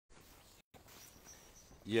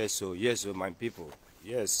Yes, so my people.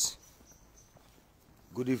 Yes.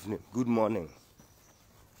 Good evening, good morning,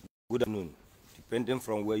 good afternoon, depending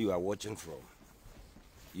from where you are watching from.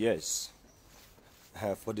 Yes.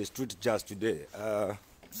 For the street jazz today,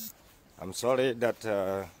 I'm sorry that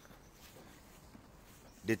the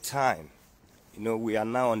time, we are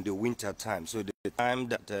now on the winter time, so the time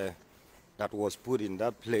that was put in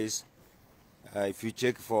that place, if you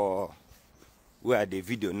check for where the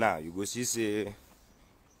video now, you go see say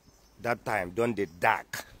that time done the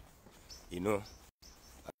dark,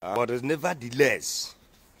 but nevertheless,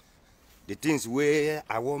 the things where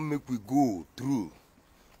I want make we go through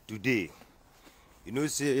today,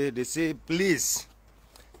 say they say please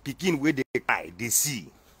pikin where they cry, they see.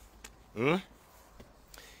 You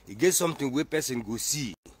get something where person go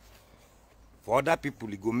see. For other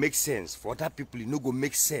people, it go make sense. For other people, it no go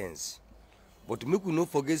make sense. But make we no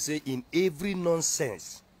forget say in every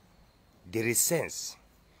nonsense, there is sense.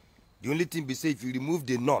 The only thing be say if you remove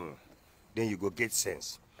the none, then you go get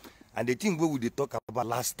sense. And the thing we talk about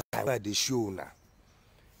last time where they show now,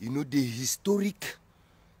 the historic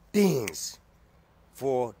things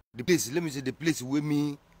for the place. Let me say the place where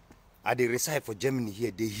me at the reside for Germany here,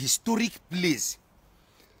 the historic place.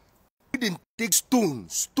 We didn't take stone,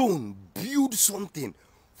 build something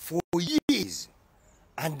for years,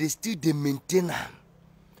 and they maintain them.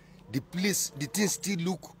 The place, the things still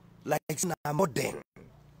look like it's modern.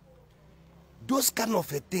 Those kind of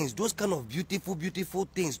things, those kind of beautiful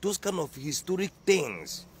things, those kind of historic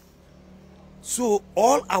things. So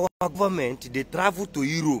all our government, they travel to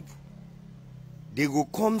Europe. They go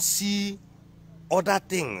come see other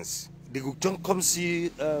things. They go come see,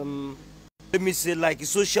 let me say, like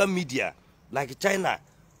social media, like China.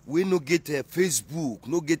 We no get Facebook,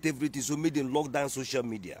 no get everything, so made them lock down social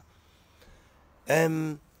media.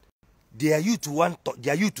 They are you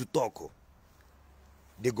to talk.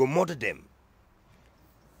 They go murder them.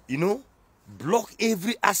 Block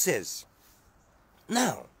every access.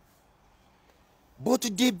 Now, but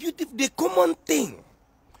the common thing,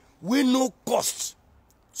 we no cost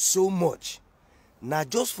so much. Now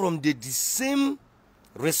just from the same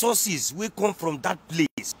resources we come from that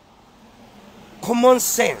place. Common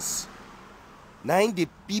sense. Now in the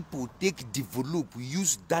people develop,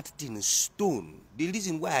 use that thing stone. The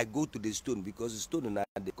reason why I go to the stone, because the stone are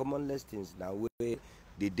the commonest things now where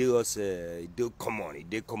they do us they common,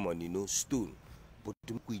 stone. But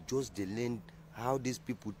we just learn how these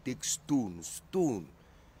people take stone,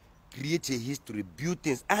 create a history, build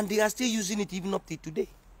things, and they are still using it even up to today.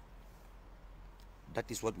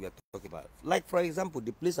 That is what we are talking about. Like for example,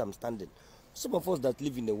 the place I'm standing. Some of us that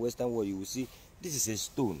live in the Western world, you will see this is a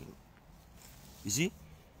stone. You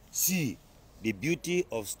see the beauty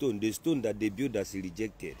of stone, the stone that they build as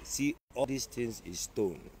rejected. See, all these things is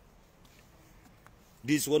stone.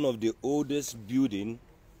 This is one of the oldest building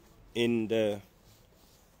in the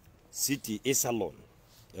city, Esalon,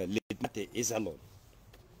 Late Esalon.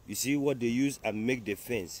 You see what they use and make the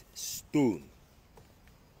fence? Stone.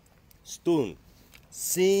 Stone.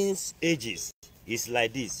 Since ages, it's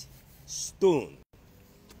like this. Stone.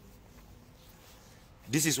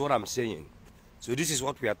 This is what I'm saying. So this is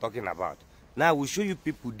what we are talking about. Now we'll show you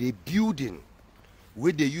people the building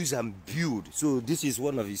where they use and build. So this is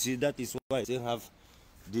one of you see that is why they have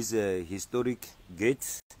this historic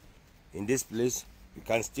gates in this place. You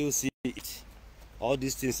can still see it. All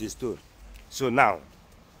these things is stone. So now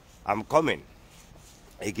I'm coming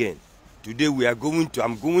again. Today we are going to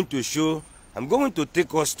I'm going to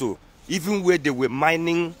take us to even where they were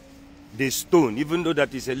mining the stone, even though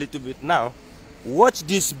that is a little bit now. Watch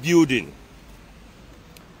this building.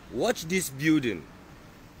 Watch this building.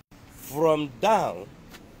 From down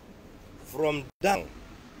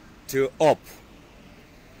to up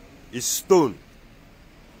is stone.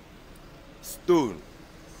 Stone.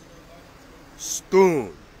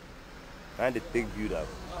 And the big build up.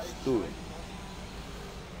 Stone.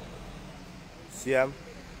 See them?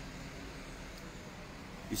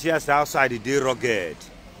 You see us outside the rugged.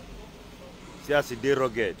 See us the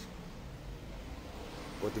rugged.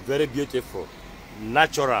 But very beautiful.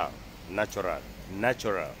 Natural.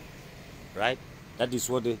 Right? That is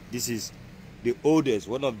what this is the oldest,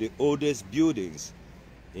 one of the oldest buildings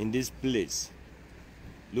in this place.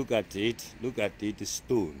 Look at it,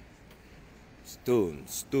 stone.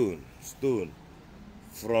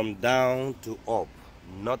 From down to up,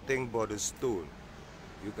 nothing but a stone.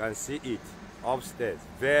 You can see it upstairs,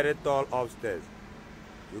 very tall upstairs.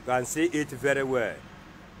 You can see it very well.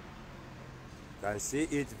 You can see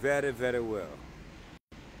it very, very well.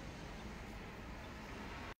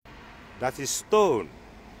 That is stone.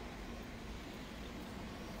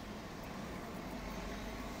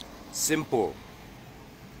 Simple.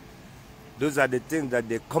 Those are the things that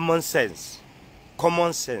the common sense.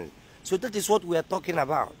 Common sense. So that is what we are talking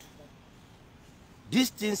about. These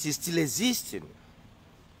things is still existing.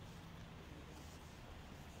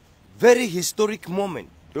 Very historic moment.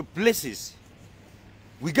 The places.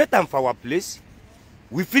 We get them for our place.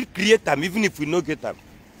 We feel create them even if we don't get them.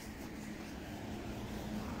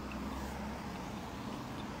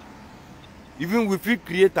 Even we feel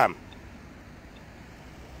create them.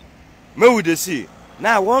 May we dey see.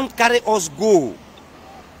 Now won't carry us go.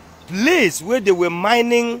 Place where they were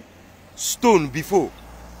mining stone before.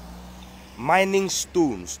 Mining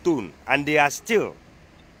stone. And they are still,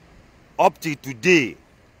 up to today,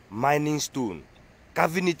 mining stone.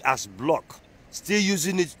 Carving it as block. Still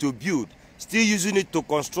using it to build. Still using it to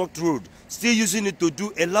construct road. Still using it to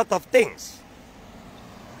do a lot of things.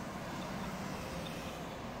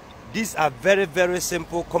 These are very, very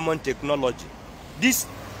simple common technology. This,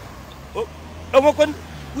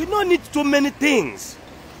 we don't need too many things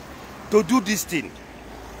to do this thing.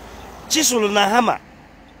 Chisel and hammer.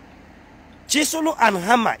 Chisel and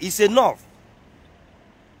hammer is enough.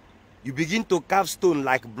 You begin to carve stone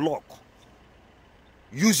like block.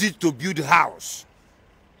 Use it to build house.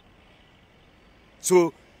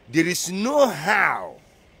 So there is no how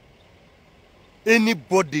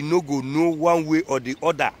anybody no go know one way or the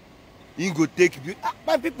other. You go take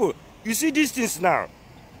my people. You see these things now.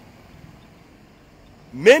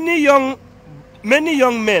 Many young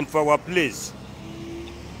men for our place.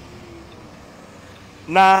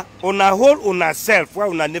 Now, on a whole, on ourself, why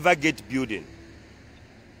una never get building?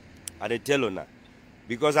 I dey tell una.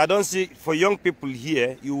 Because I don't see, for young people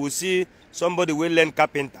here, you will see somebody will learn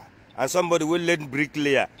carpenter, and somebody will learn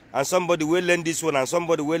bricklayer, and somebody will learn this one, and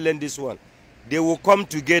somebody will learn this one. They will come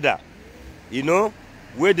together, you know,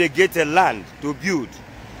 where they get a land to build.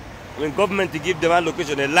 When government give them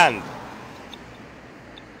allocation, a land,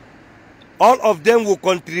 all of them will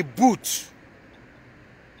contribute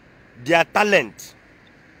their talent.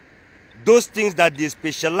 Those things that they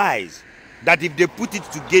specialize, that if they put it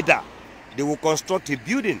together, they will construct a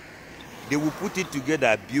building. They will put it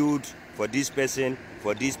together, build for this person,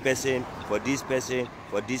 for this person, for this person,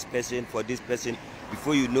 for this person, for this person.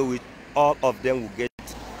 Before you know it, all of them will get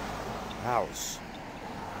house.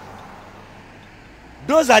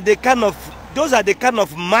 Those are the kind of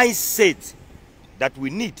mindset that we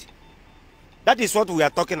need. That is what we are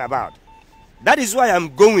talking about. That is why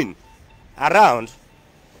I'm going around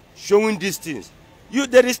showing these things.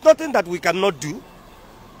 There is nothing that we cannot do.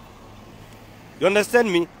 You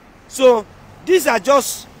understand me? So these are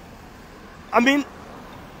just,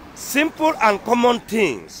 simple and common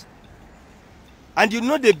things. And you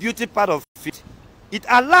know the beauty part of it. It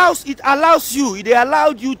allowed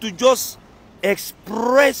you to just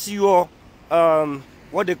express your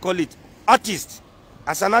what they call it, artist,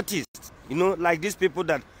 as an artist. You know, like these people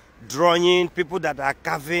that drawing, people that are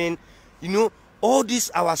carving, you know, all these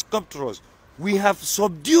our sculptors. We have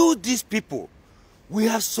subdued these people. We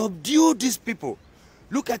have subdued these people.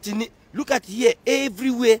 Look at here,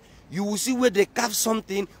 everywhere you will see where they carve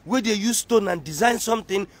something, where they use stone and design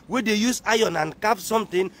something, where they use iron and carve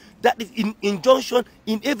something. That is in junction,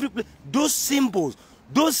 in every place. Those symbols,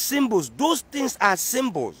 those things are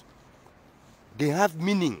symbols. They have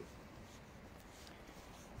meaning.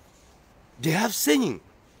 They have saying.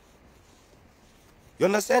 You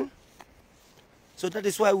understand? So that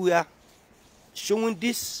is why we are showing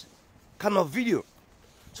this kind of video,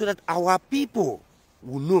 so that our people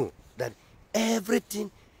will know that everything,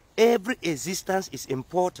 every existence is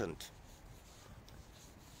important.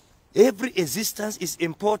 Every existence is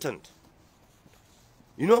important.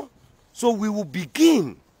 You know? So we will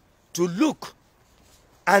begin to look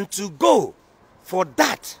and to go for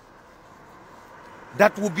that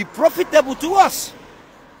will be profitable to us.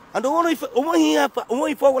 And so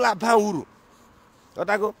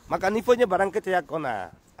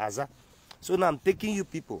now I'm taking you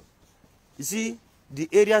people. You see, the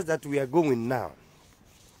areas that we are going now.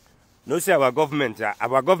 No say our government,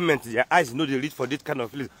 their eyes know they reach for this kind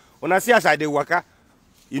of place. When I see as I dey waka,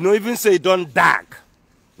 you know, even say it don't dark.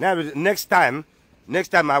 Now next time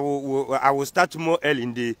I will start more early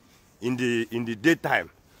in the daytime.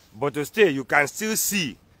 But to stay, you can still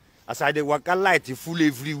see as I dey waka, light full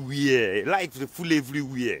everywhere. Light full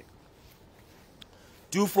everywhere.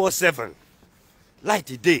 247.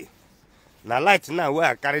 Light day. Now light now where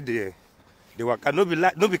I carry the waka, no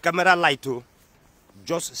be camera light oh.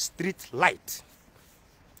 Just street light.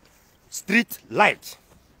 Street light.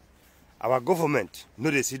 Our government,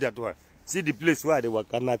 no they see that one. See the place where they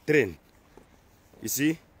work on a train. You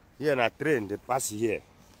see? Here on a train, they pass here.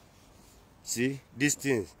 See? These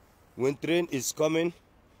things. When train is coming,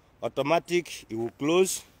 automatic, it will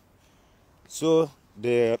close. So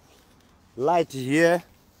the light here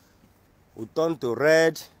will turn to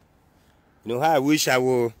red. You know how I wish I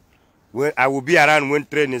will be around when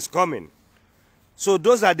train is coming. So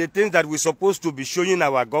those are the things that we're supposed to be showing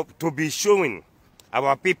our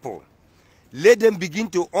people. Let them begin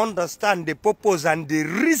to understand the purpose and the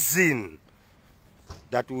reason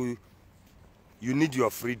that you need your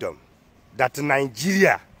freedom. That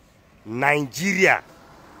Nigeria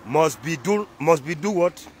must be do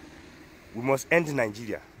what? We must end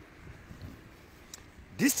Nigeria.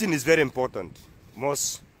 This thing is very important.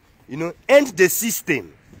 Must, end the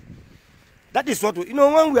system. That is what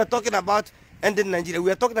when we are talking about ending Nigeria,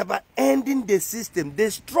 we are talking about ending the system,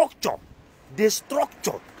 the structure.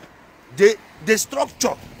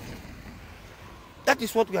 That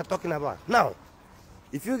is what we are talking about. Now,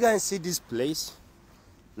 if you guys see this place,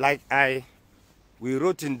 like we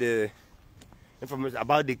wrote in the information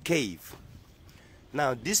about the cave.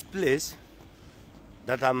 Now, this place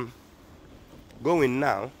that I'm going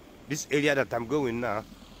now, this area that I'm going now,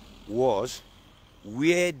 was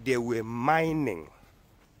where they were mining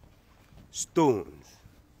stones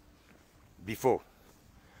before.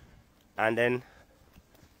 And then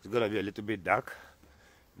it's gonna be a little bit dark.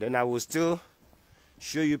 Then I will still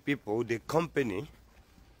show you people the company.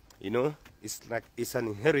 It's like it's an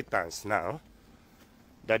inheritance now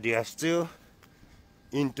that they are still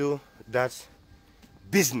into that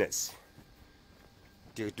business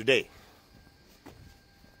till today.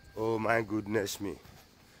 Oh my goodness me.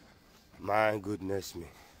 My goodness me.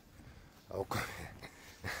 I'll come.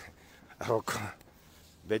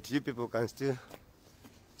 But you people can still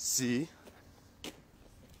see.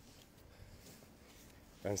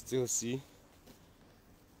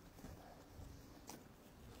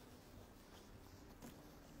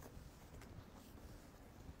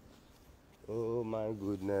 Oh my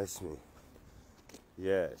goodness me.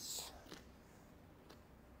 Yes.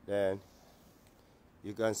 Then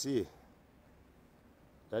you can see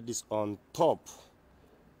that is on top.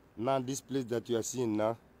 Now this place that you are seeing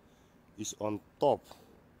now is on top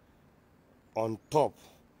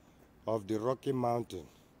of the Rocky Mountain.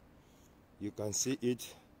 You can see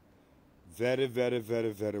it very, very, very,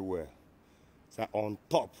 very well. So on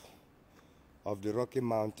top of the Rocky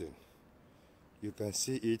Mountain, you can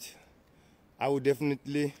see it. I will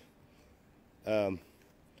definitely, I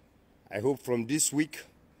hope from this week,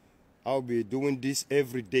 I'll be doing this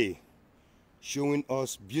every day, showing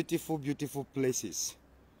us beautiful, beautiful places,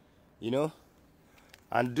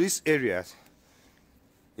 and these areas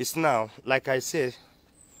is now, like I said,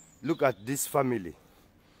 look at this family.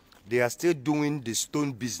 They are still doing the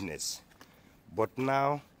stone business, but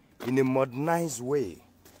now in a modernized way.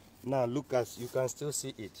 Now look, as you can still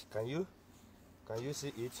see it. Can you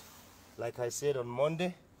see it? Like I said on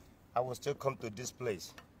Monday, I will still come to this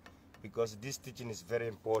place because this teaching is very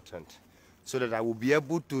important, so that I will be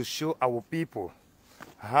able to show our people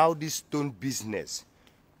how this stone business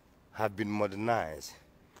have been modernized.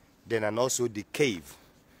 Then, and also the cave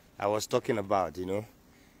I was talking about, Here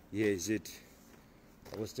is it.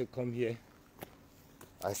 I will still come here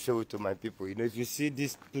and show it to my people. If you see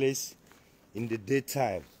this place in the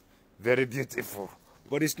daytime, very beautiful.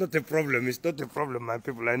 But it's not a problem. It's not a problem, my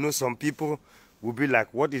people. I know some people will be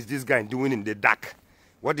like, what is this guy doing in the dark?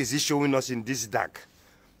 What is he showing us in this dark?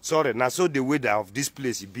 Sorry, now so the weather of this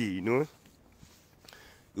place be, We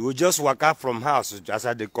will just walk out from house just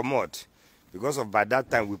at the commode. Because of by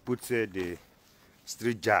that time we put the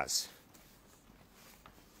street jazz.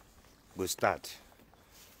 Go start.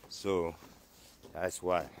 So that's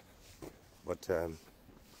why. But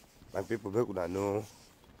my people make una know.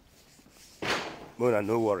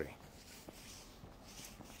 No worry.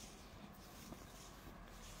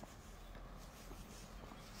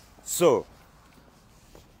 So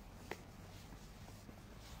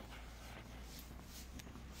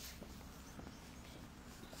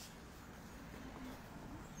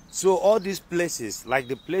all these places, like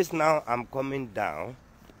the place now I'm coming down,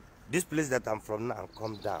 this place that I'm from now,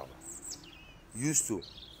 come down, used to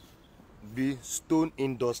be stone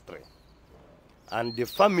industry. And the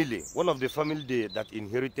family, one of the family that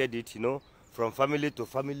inherited it, from family to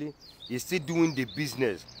family, is still doing the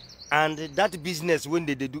business. And that business, when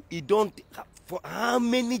they do, it don't, for how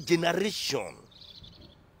many generations?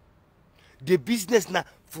 The business now,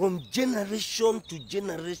 from generation to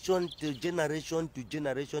generation to generation to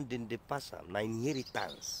generation, then they pass on,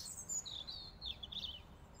 inheritance.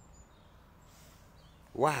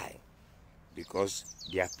 Why? Because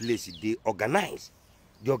their place, they organize.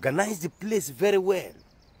 They organize the place very well.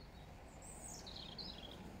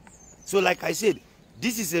 So like I said,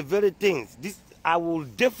 This is a very thing. This I will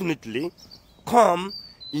definitely come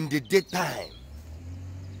in the daytime,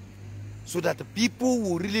 so that the people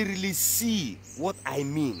will really see what I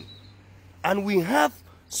mean. And we have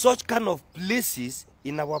such kind of places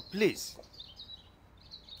in our place.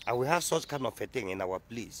 And we have such kind of a thing in our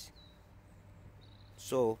place.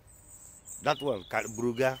 So that one,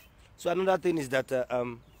 Bruga. So another thing is that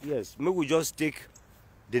yes, maybe we just take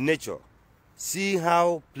the nature, see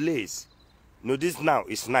how place. No, this now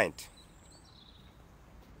is 9th.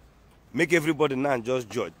 Make everybody now just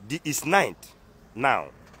judge. It's 9th now.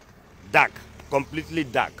 Dark, completely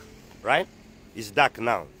dark, right? It's dark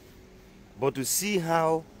now. But to see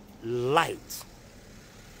how light,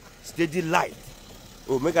 steady light.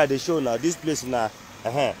 Oh, make the show now. This place now,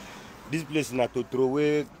 this place now to throw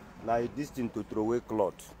away, like this thing to throw away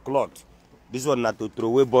cloth. This one now to throw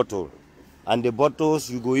away bottle, and the bottles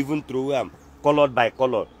you go even throw them colored by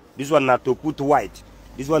color. This one now to put white.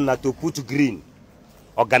 This one now to put green.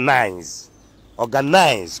 Organize.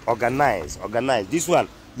 This one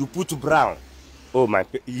you put brown. Oh my,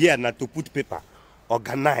 yeah, now to put paper.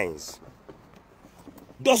 Organize.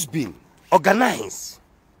 Dustbin. Organize.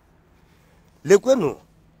 Lekwenu,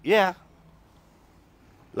 yeah.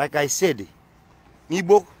 Like I said,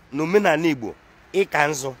 Igbo, no mena Igbo.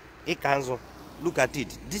 Ikanzo. Look at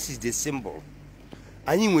it. This is the symbol.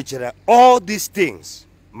 And in which all these things,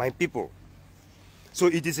 my people. So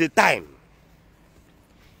it is a time.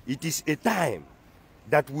 It is a time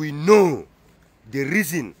that we know the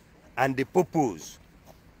reason and the purpose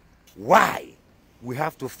why we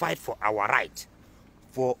have to fight for our right,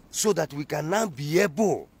 so that we can now be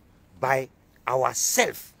able by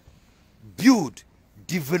ourselves build,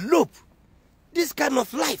 develop this kind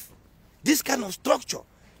of life, this kind of structure,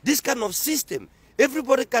 this kind of system.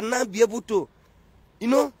 Everybody can now be able to,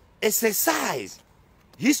 exercise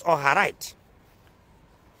his or her right.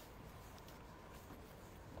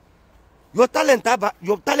 Your talent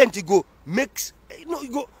go makes,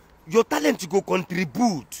 your talent go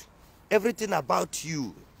contribute everything about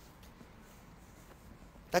you.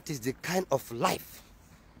 That is the kind of life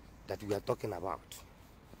that we are talking about.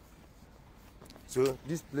 So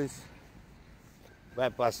this place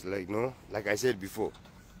bypass, like I said before,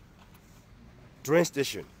 train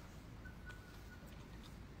station.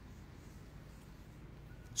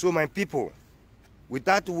 So my people,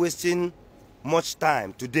 without wasting much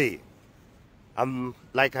time today,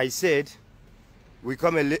 like I said, we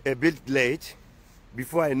come a bit late.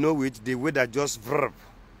 Before I know it, the weather just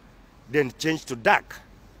then changed to dark.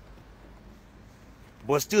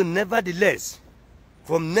 But still, nevertheless,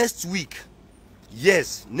 from next week,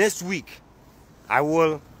 yes, next week,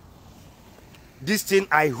 this thing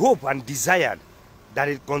I hope and desired that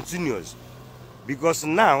it continues. Because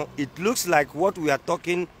now, it looks like what we are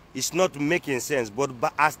talking is not making sense. But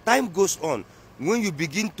as time goes on, when you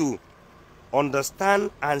begin to understand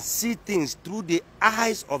and see things through the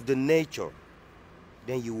eyes of the nature,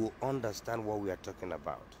 then you will understand what we are talking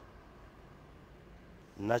about.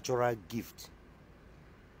 Natural gift.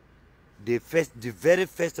 The very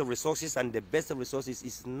first of resources and the best of resources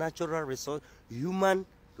is natural resource, human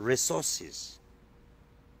resources.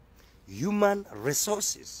 Human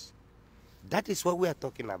resources. That is what we are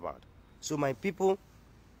talking about. So my people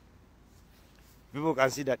can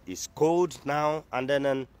see that it's cold now, and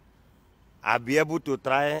then I'll be able to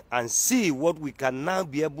try and see what we can now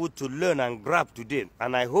be able to learn and grab today.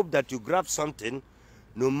 And I hope that you grab something.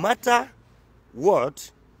 No matter what,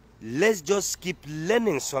 let's just keep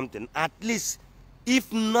learning something. At least,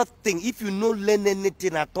 if nothing, if you don't learn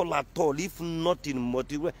anything at all, if nothing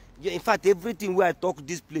motivate. In fact, everything where I talk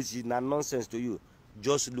this place is nonsense to you.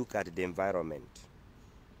 Just look at the environment.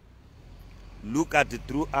 Look at it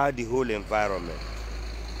throughout the whole environment.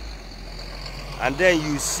 And then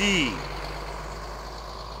you see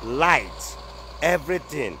light,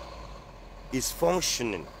 everything is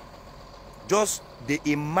functioning. Just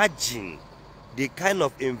imagine the kind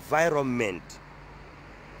of environment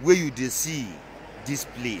where you see this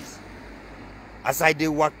place. As I dey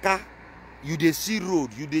waka, you dey see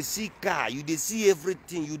road, you dey see car, you dey see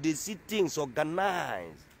everything, you dey see things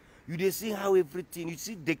organized. You dey see how everything, you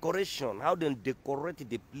see decoration, how they decorate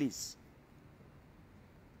the place.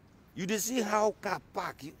 You dey see how car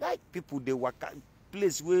park, like people dey waka,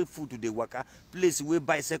 place where food dey waka, place where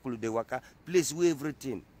bicycle dey waka, place where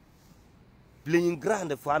everything. Playing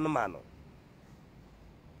ground for animal.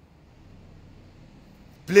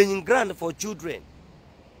 Playing ground for children.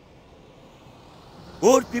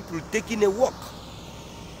 Old people taking a walk.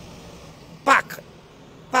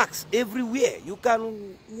 Parks everywhere. You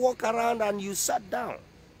can walk around and you sat down.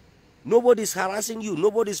 Nobody's harassing you.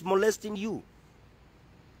 Nobody's molesting you.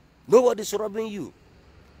 Nobody's robbing you.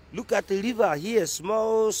 Look at the river here,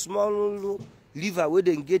 small river where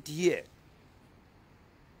they get here.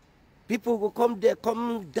 People will come there,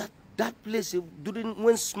 come that place during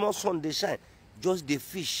when small sun they shine. Just they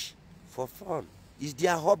fish for fun. It's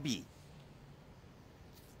their hobby.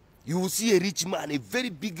 You will see a rich man, a very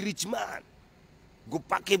big rich man. Go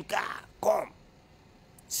park him car, come.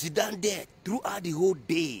 Sit down there throughout the whole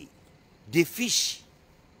day. They fish.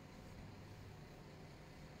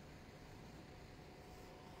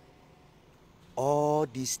 All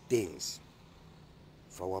these things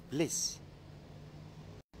for our place.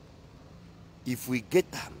 If we get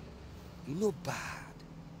them, you know bad.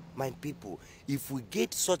 My people, if we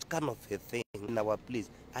get such kind of a thing in our place,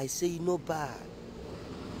 I say you know bad.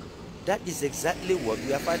 That is exactly what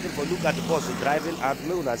we are fighting for. Look at the bus driving out.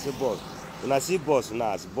 When I say bus, when I see bus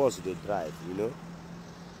now, as bus they drive, you know.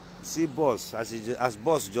 See bus as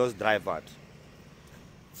bus just drive out.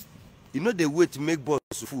 You know the way to make bus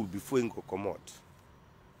full before it go come out.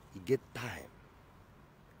 You get time.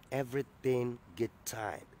 Everything get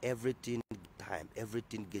time. Everything get time.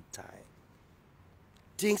 Everything get time.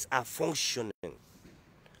 Things are functioning.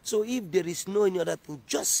 So if there is no any other thing,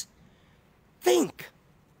 just think.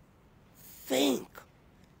 Think.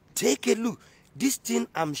 Take a look. This thing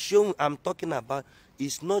I'm talking about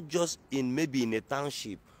is not just in maybe in a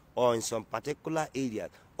township or in some particular area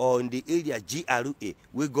or in the area GRA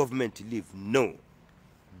where government live. No.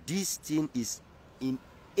 This thing is in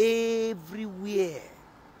everywhere.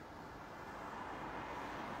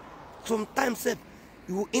 Sometimes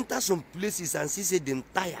you will enter some places and see say them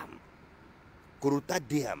time. Korota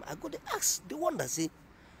Dam. I go to ask the one that say,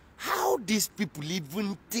 how these people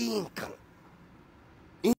even think?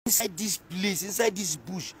 Inside this place, inside this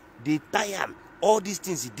bush, they tie all these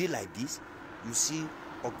things they like this. You see,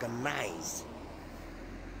 organized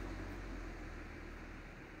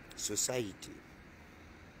society.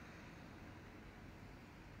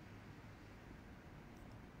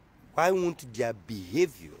 Why won't their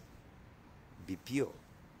behavior be pure?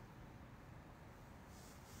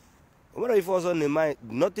 What if us on the mind,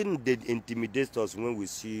 nothing that intimidates us when we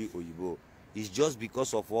see Oyibo. It's just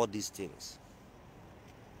because of all these things.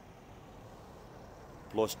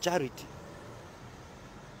 Plus charity.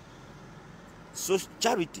 So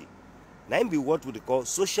charity, now be what we call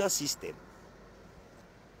social system.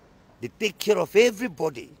 They take care of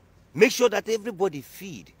everybody. Make sure that everybody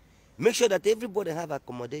feed. Make sure that everybody have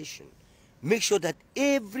accommodation. Make sure that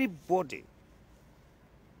everybody,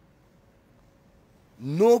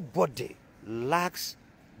 nobody lacks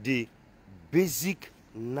the basic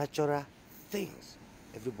natural things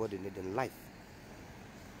everybody needs in life.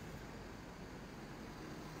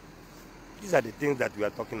 These are the things that we are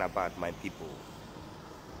talking about, my people.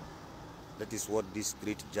 That is what this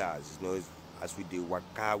street jazz, you know, as we do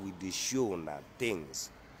waka with the show now, things.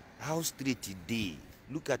 How street today?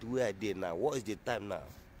 Look at where I did now. What is the time now?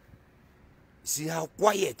 See how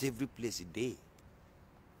quiet every place is day.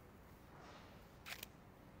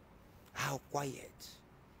 How quiet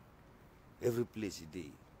every place is day.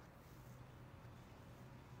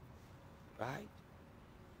 Right?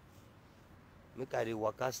 Make at the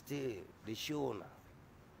waka stay, the show now.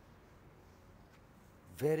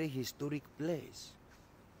 Very historic place.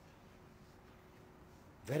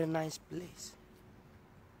 Very nice place.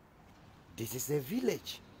 This is a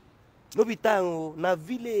village. No be town, na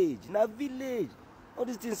village, na village. All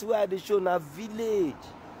these things where they show na village.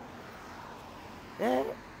 Eh?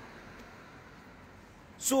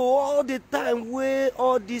 So all the time where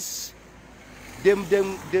all this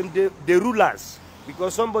the rulers,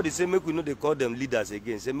 because somebody say make we know they call them leaders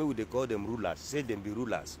again, say maybe they call them rulers, say them be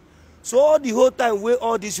rulers. So all the whole time where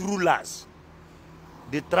all these rulers,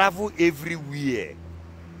 they travel everywhere.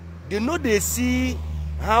 They know they see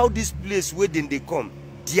how this place where then they come,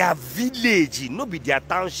 their village, no be their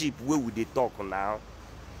township where we they talk now,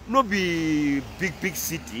 no be big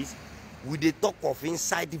cities, we they talk of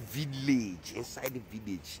inside the village, inside the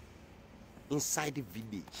village.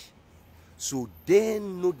 So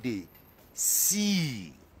then no they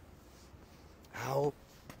see how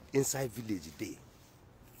inside village they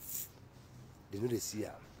know they see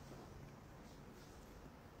how.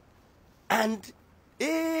 And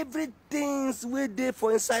everything's where they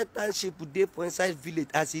for inside township, they for inside village.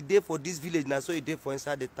 As he dey for this village, now so he dey for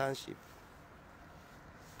inside the township.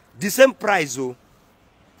 The same price, oh.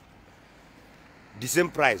 The same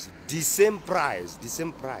price.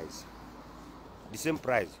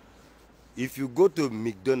 If you go to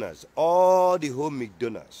McDonald's, all the whole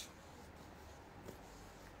McDonald's,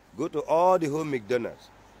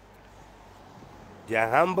 their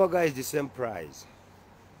hamburger is the same price.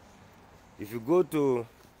 If you go to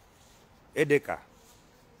Edeka.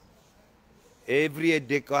 Every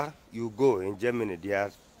Edeka you go in Germany,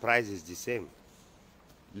 their price is the same.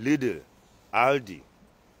 Lidl, Aldi,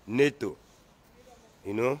 Netto,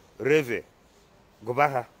 you know, Reve,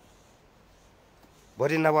 Gobaha.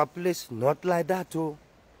 But in our place, not like that, oh.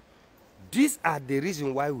 These are the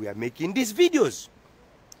reason why we are making these videos.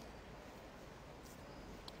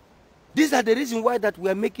 These are the reason why that we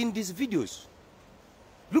are making these videos.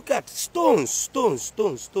 Look at stones. Look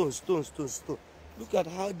at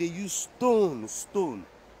how they use stone.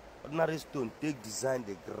 Ordinary stone, take design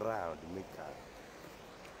the ground, make her.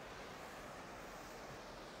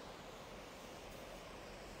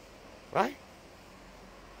 Right?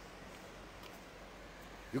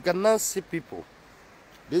 You can now see people.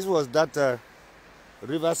 This was that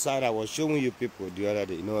riverside I was showing you people the other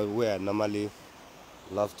day, you know, where I normally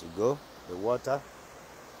love to go, the water.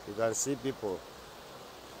 You can see people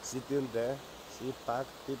sitting there, see park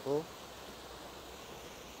people,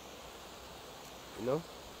 you know.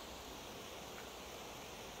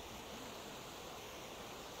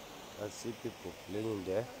 I see people playing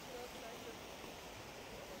there.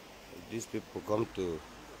 These people come to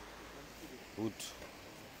put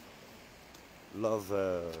love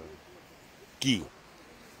key.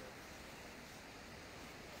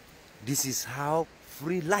 This is how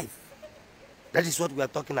free life. That is what we are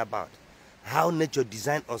talking about. How nature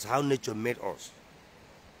designed us, how nature made us.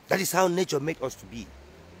 That is how nature made us to be.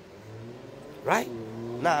 Right?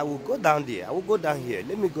 Now I will go down there. I will go down here.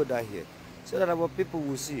 Let me go down here. So that our people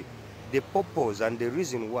will see the purpose and the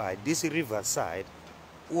reason why this riverside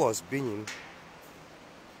was being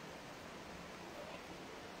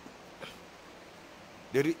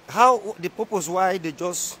the purpose why they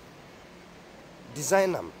just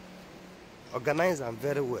design them, organize them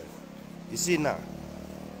very well. You see now,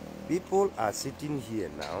 people are sitting here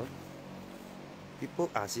now. People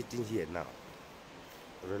are sitting here now,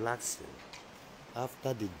 relaxing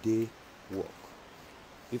after the day work.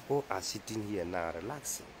 People are sitting here now,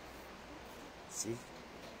 relaxing. See,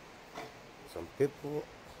 some people,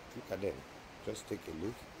 look at them. Just take a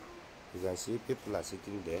look. You can see people are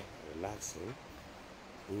sitting there, relaxing.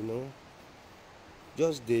 You know,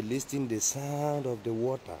 just they listening the sound of the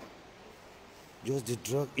water, just the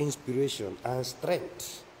drug inspiration and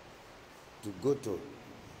strength to go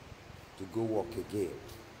walk again.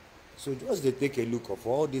 So just they take a look of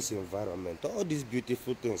all this environment, all these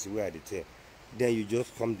beautiful things we are there. Then you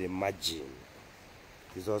just come the imagine.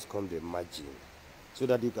 You just come the imagine, so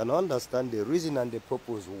that you can understand the reason and the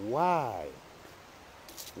purpose why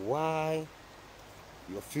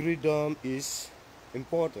your freedom is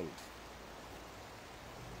important.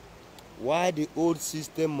 Why the old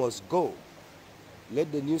system must go.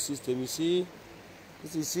 Let the new system, you see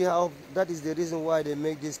how that is the reason why they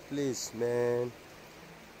make this place, man.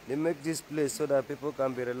 They make this place so that people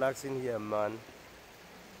can be relaxing here, man.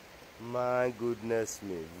 My goodness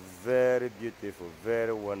me. Very beautiful,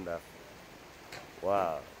 very wonderful.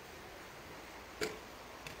 Wow.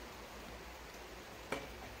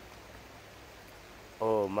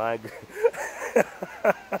 Oh my God.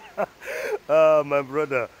 My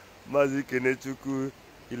brother, Mazi Kenechukwu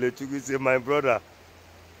Ilechukwu say, my brother,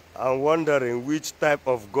 I'm wondering which type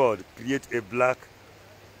of God create a black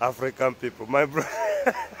African people. My brother.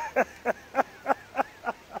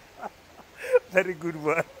 Very good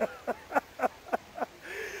one.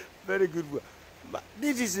 Very good one. But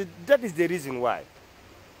that is the reason why.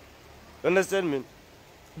 Understand me?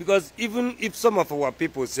 Because even if some of our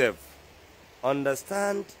people say,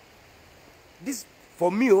 understand this,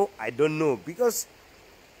 for me, I don't know, because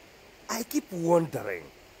I keep wondering,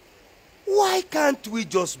 why can't we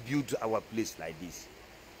just build our place like this?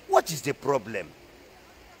 What is the problem?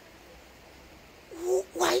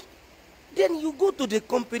 Why? Then you go to the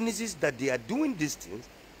companies that they are doing these things,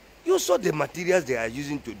 you saw the materials they are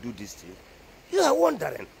using to do these things. You are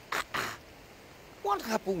wondering, what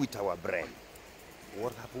happened with our brain?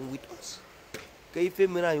 What happened with us?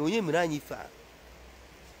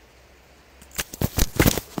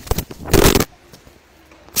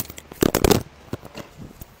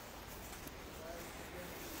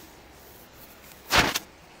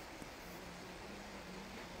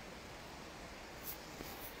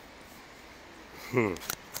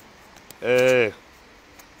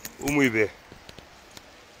 Umuibe.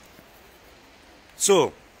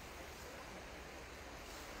 So,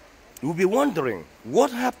 you'll be wondering,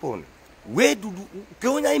 what happened? Where do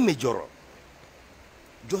you major?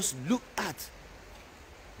 Just look at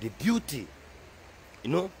the beauty.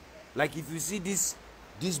 You know, like if you see this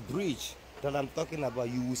bridge that I'm talking about,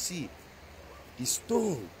 you will see the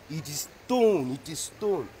stone. It is stone. It is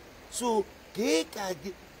stone. So,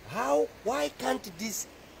 Why can't this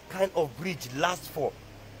kind of bridge last for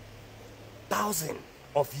thousands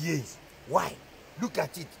of years? Why? Look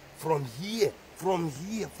at it from here,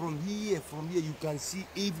 you can see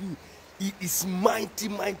it is mighty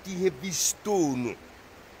heavy stone.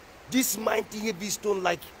 This mighty heavy stone,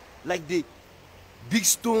 like the big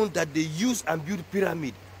stone that they use and build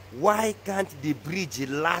pyramid. Why can't the bridge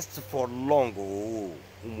last for long? Oh,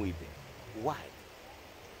 why?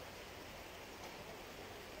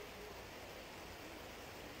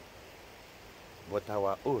 But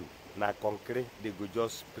our own, na concrete, they go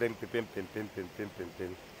just pen.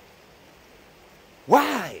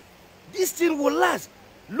 Why? This thing will last.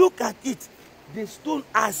 Look at it. The stone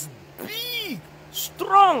as big,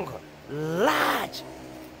 strong, large.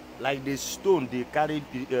 Like the stone they carried,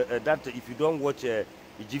 that if you don't watch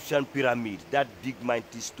Egyptian pyramid, that big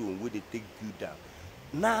mighty stone where they take you down.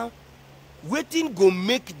 Now, waiting go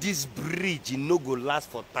make this bridge, no go last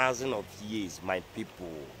for thousands of years, my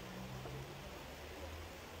people.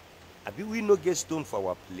 Abi we no get stone for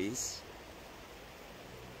our place?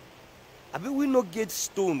 Abi we no get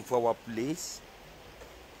stone for our place?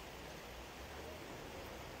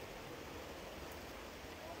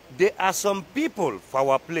 There are some people for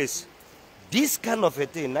our place. This kind of a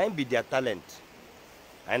thing, nine be their talent,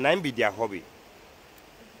 and nine be their hobby.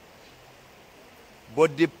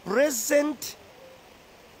 But the present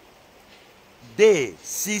day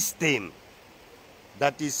system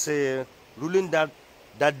that is ruling that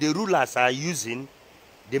the rulers are using,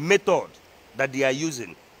 the method that they are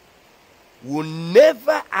using, will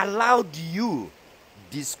never allow you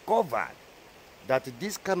discover that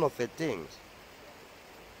this kind of a thing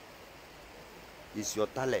is your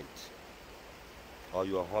talent or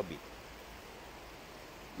your hobby.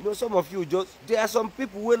 You know, some of you there are some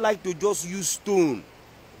people who like to just use stone,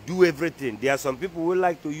 do everything. There are some people who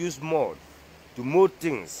like to use mud to mold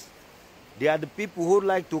things. There are the people who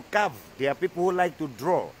like to carve. There are people who like to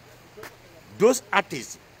draw. Those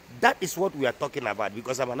artists, that is what we are talking about,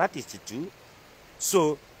 because I'm an artist too.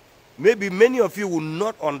 So maybe many of you will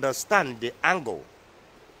not understand the angle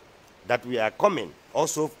that we are coming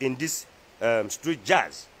also in this street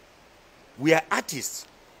jazz. We are artists.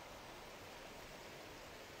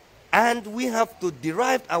 And we have to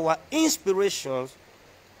derive our inspirations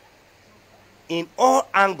in all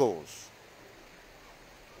angles.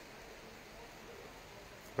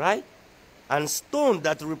 Right? And stone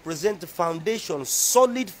that represent the foundation,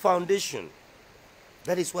 solid foundation.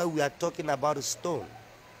 That is why we are talking about a stone.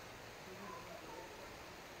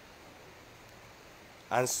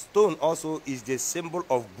 And stone also is the symbol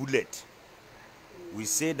of bullet. We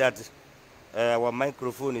say that our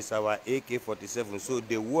microphone is our AK-47. So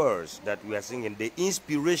the words that we are singing, the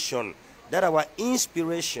inspiration, that our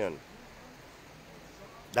inspiration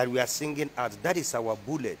that we are singing out, that is our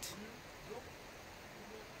bullet.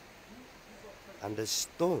 And the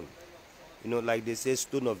stone, you know, like they say,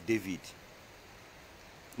 stone of David.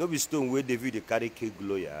 No be stone where David they carry kill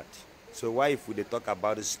Goliath. So why if we talk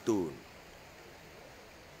about a stone?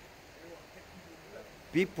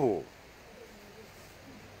 People,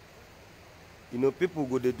 you know, people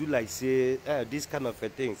go they do like say this kind of a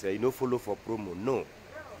things, you know, follow for promo. No.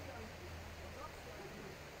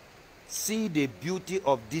 See the beauty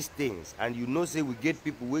of these things, and you know, say we get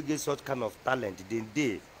people who get such kind of talent.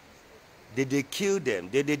 Then they kill them,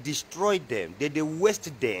 they destroy them, they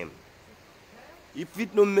waste them. If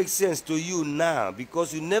it don't make sense to you now,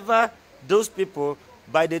 because you never, those people,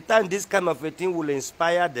 by the time this kind of a thing will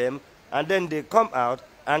inspire them, and then they come out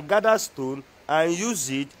and gather stone and use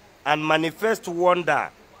it and manifest wonder.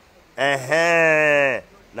 Now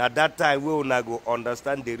that time we will not go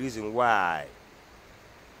understand the reason why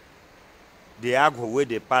they are go where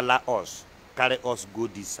they pala us, carry us go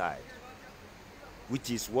this side,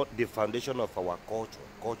 which is what the foundation of our culture,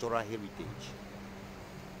 cultural heritage.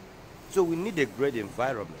 So we need a great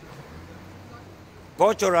environment.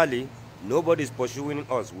 Culturally, nobody is pursuing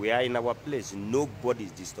us. We are in our place. Nobody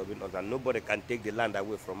is disturbing us, and nobody can take the land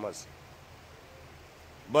away from us.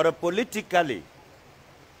 But politically,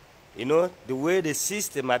 you know, the way the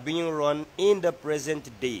system are being run in the present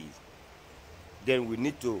days, then we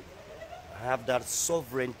need to have that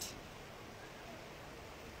sovereignty.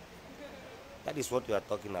 That is what we are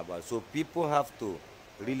talking about. So people have to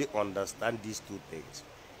really understand these two things.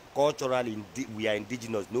 Culturally, we are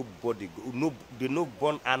indigenous. Nobody, they no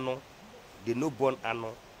born anno, they no born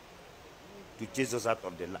anno to chase us out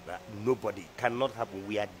of the land. Nobody, cannot happen.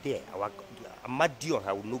 We are there. Our Amadion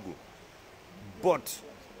have no go. But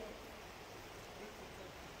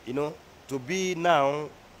you know, to be now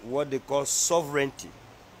what they call sovereignty.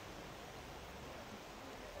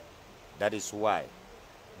 That is why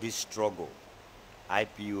this struggle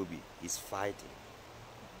IPOB is fighting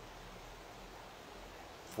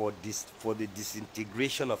for the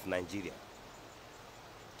disintegration of Nigeria.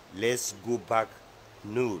 Let's go back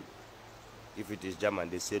null. If it is German,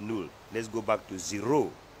 they say null. Let's go back to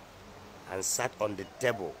zero and sat on the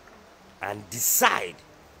table and decide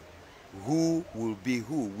who will be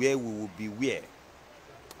who, where we will be where,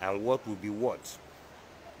 and what will be what.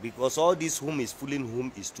 Because all this whom is fooling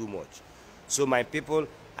whom is too much. So my people,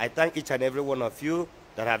 I thank each and every one of you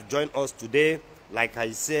that have joined us today. Like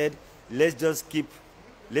I said, let's just keep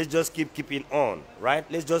keeping on, right?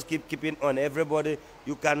 Let's just keep keeping on. Everybody,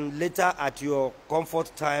 you can later at your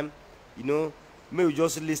comfort time, you know, maybe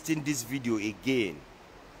just listen this video again.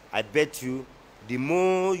 I bet you, the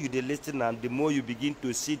more you listen and the more you begin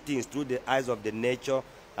to see things through the eyes of the nature,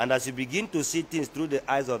 and as you begin to see things through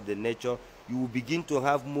the eyes of the nature, you will begin to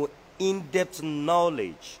have more in-depth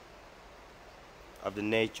knowledge of the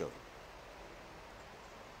nature.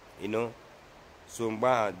 You know? So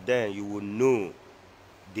then you will know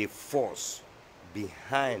the force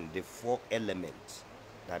behind the four elements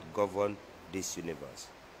that govern this universe.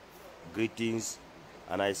 Greetings,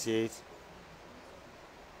 and I say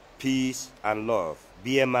peace and love.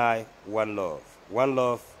 BMI, one love. One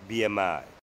love, BMI.